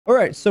All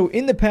right, so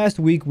in the past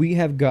week, we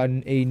have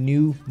gotten a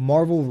new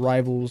Marvel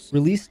Rivals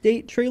release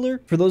date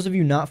trailer. For those of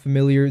you not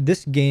familiar,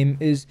 this game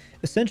is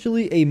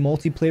essentially a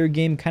multiplayer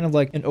game, kind of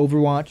like an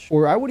Overwatch,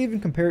 or I would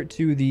even compare it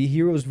to the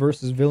Heroes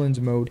versus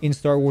Villains mode in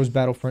Star Wars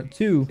Battlefront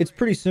 2. It's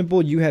pretty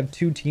simple. You have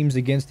two teams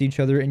against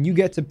each other, and you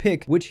get to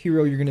pick which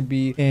hero you're going to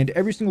be, and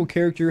every single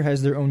character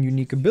has their own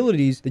unique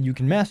abilities that you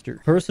can master.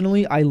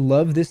 Personally, I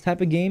love this type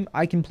of game.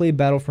 I can play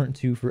Battlefront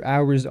 2 for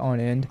hours on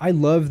end. I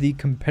love the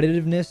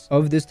competitiveness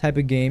of this type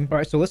of game. All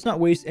right, so let's not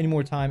waste any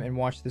more time and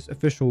watch this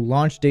official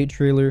launch date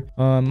trailer.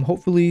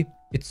 Hopefully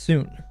it's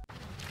soon.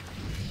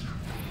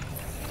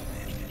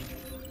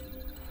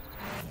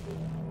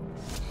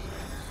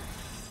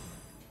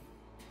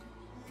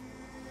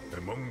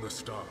 Among the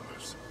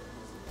stars,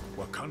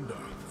 Wakanda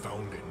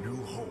found a new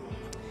home.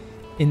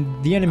 In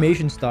the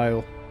animation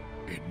style,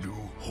 A new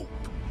hope.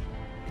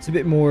 it's a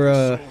bit more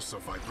Source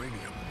of vibranium.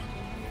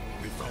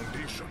 The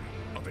foundation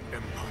of an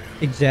empire.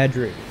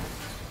 exaggerated.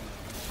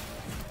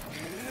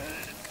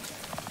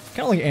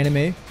 Kind of like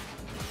anime.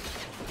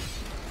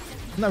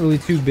 I'm not really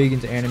too big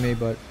into anime,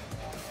 but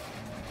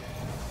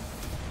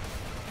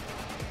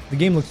the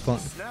game looks fun.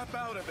 Snap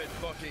out of it,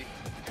 Bucky.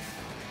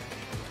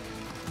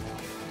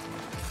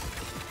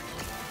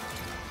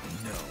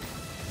 No.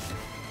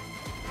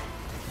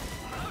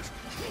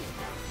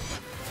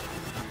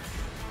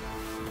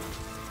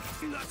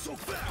 Not so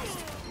fast.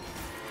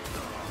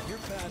 Your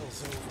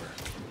battle's over.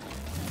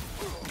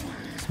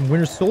 Some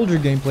Winter Soldier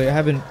gameplay. I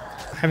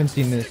haven't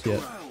seen this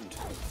yet.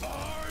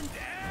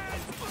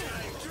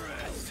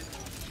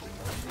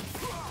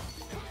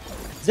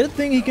 Is that a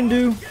thing he can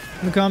do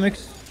in the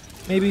comics?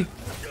 Maybe?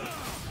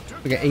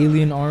 Like an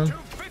alien arm?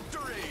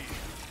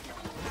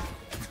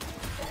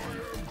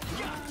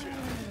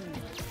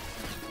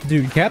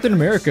 Dude, Captain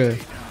America.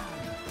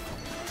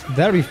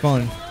 That'd be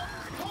fun.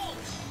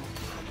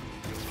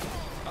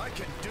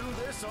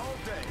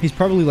 He's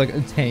probably like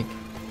a tank.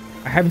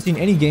 I haven't seen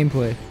any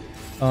gameplay.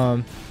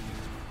 Oh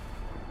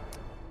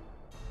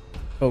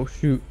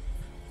shoot.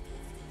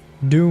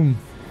 Doom.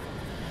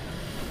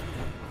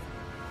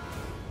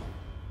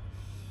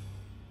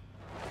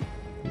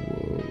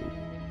 Whoa.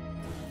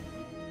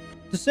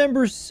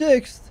 December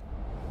 6th.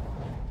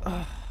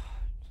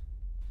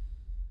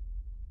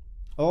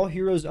 All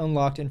heroes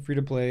unlocked and free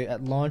to play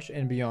at launch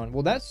and beyond.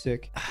 Well, that's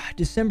sick.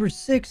 December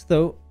 6th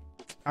though.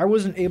 I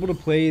wasn't able to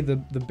play the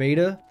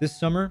beta this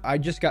summer. I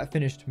just got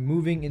finished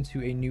moving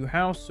into a new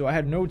house, so I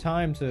had no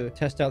time to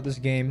test out this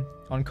game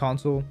on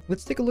console.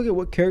 Let's take a look at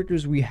what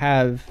characters we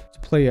have to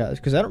play as,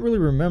 because I don't really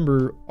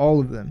remember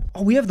all of them.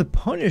 Oh, we have the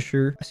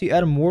Punisher. I see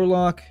Adam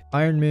Warlock,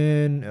 Iron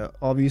Man,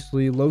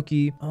 obviously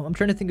Loki. I'm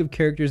trying to think of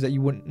characters that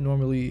you wouldn't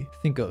normally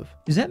think of.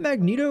 Is that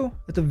Magneto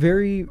at the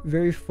very,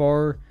 very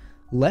far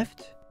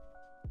left?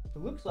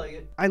 It looks like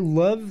it. I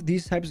love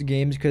these types of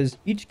games because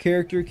each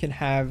character can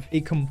have a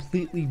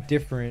completely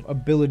different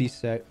ability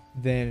set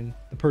than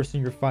the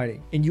person you're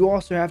fighting. And you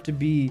also have to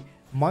be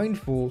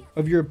mindful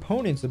of your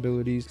opponent's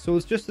abilities. So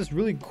it's just this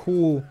really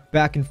cool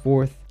back and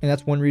forth. And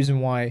that's one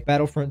reason why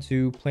Battlefront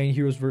 2, playing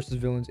heroes versus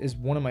villains, is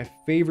one of my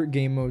favorite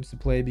game modes to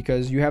play,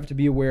 because you have to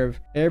be aware of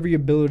every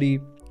ability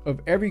of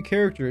every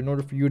character in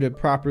order for you to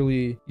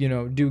properly,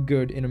 do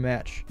good in a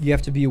match. You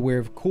have to be aware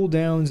of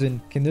cooldowns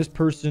and can this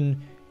person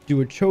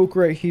do a choke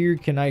right here?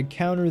 Can I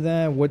counter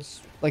that?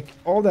 What's like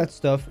all that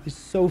stuff is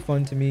so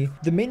fun to me.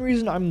 The main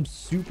reason I'm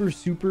super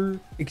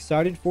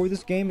excited for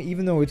this game,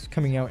 even though it's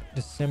coming out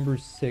December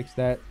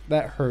 6th,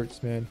 that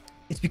hurts, man.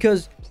 It's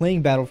because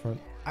playing Battlefront,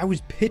 I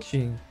was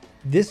pitching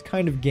this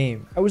kind of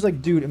game. I was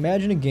like, dude,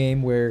 imagine a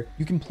game where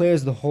you can play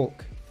as the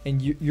Hulk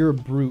and you're a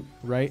brute,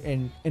 right?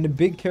 And a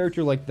big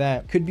character like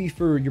that could be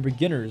for your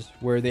beginners,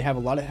 where they have a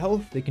lot of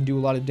health, they can do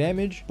a lot of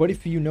damage, but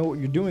if you know what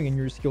you're doing and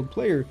you're a skilled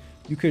player,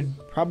 you could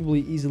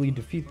probably easily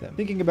defeat them.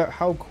 Thinking about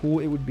how cool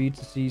it would be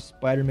to see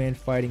Spider-Man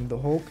fighting the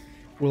Hulk,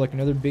 or like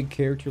another big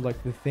character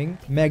like the Thing.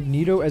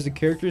 Magneto as a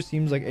character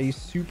seems like a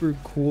super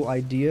cool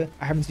idea.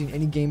 I haven't seen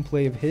any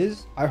gameplay of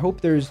his. I hope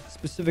there's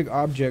specific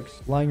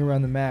objects lying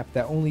around the map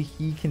that only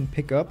he can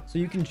pick up, so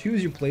you can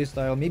choose your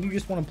playstyle. Maybe you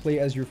just want to play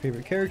as your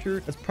favorite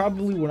character. That's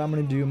probably what I'm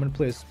going to do. I'm going to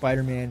play as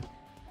Spider-Man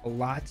a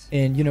lot.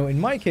 And in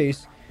my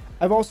case,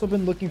 I've also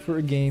been looking for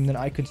a game that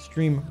I could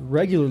stream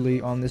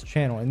regularly on this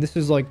channel, and this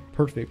is like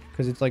perfect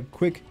because it's like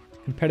quick,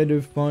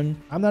 competitive fun.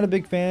 I'm not a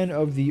big fan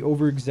of the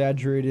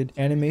over-exaggerated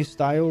anime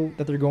style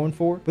that they're going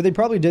for, but they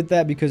probably did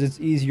that because it's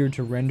easier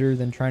to render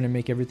than trying to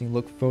make everything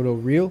look photo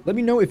real. Let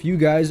me know if you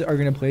guys are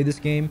going to play this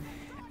game,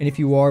 and if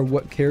you are,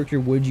 what character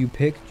would you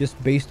pick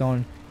just based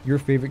on your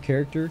favorite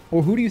character,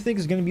 or who do you think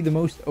is going to be the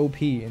most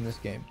OP in this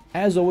game?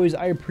 As always,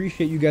 I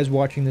appreciate you guys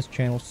watching this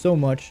channel so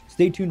much.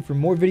 Stay tuned for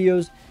more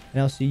videos, and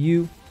I'll see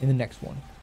you in the next one.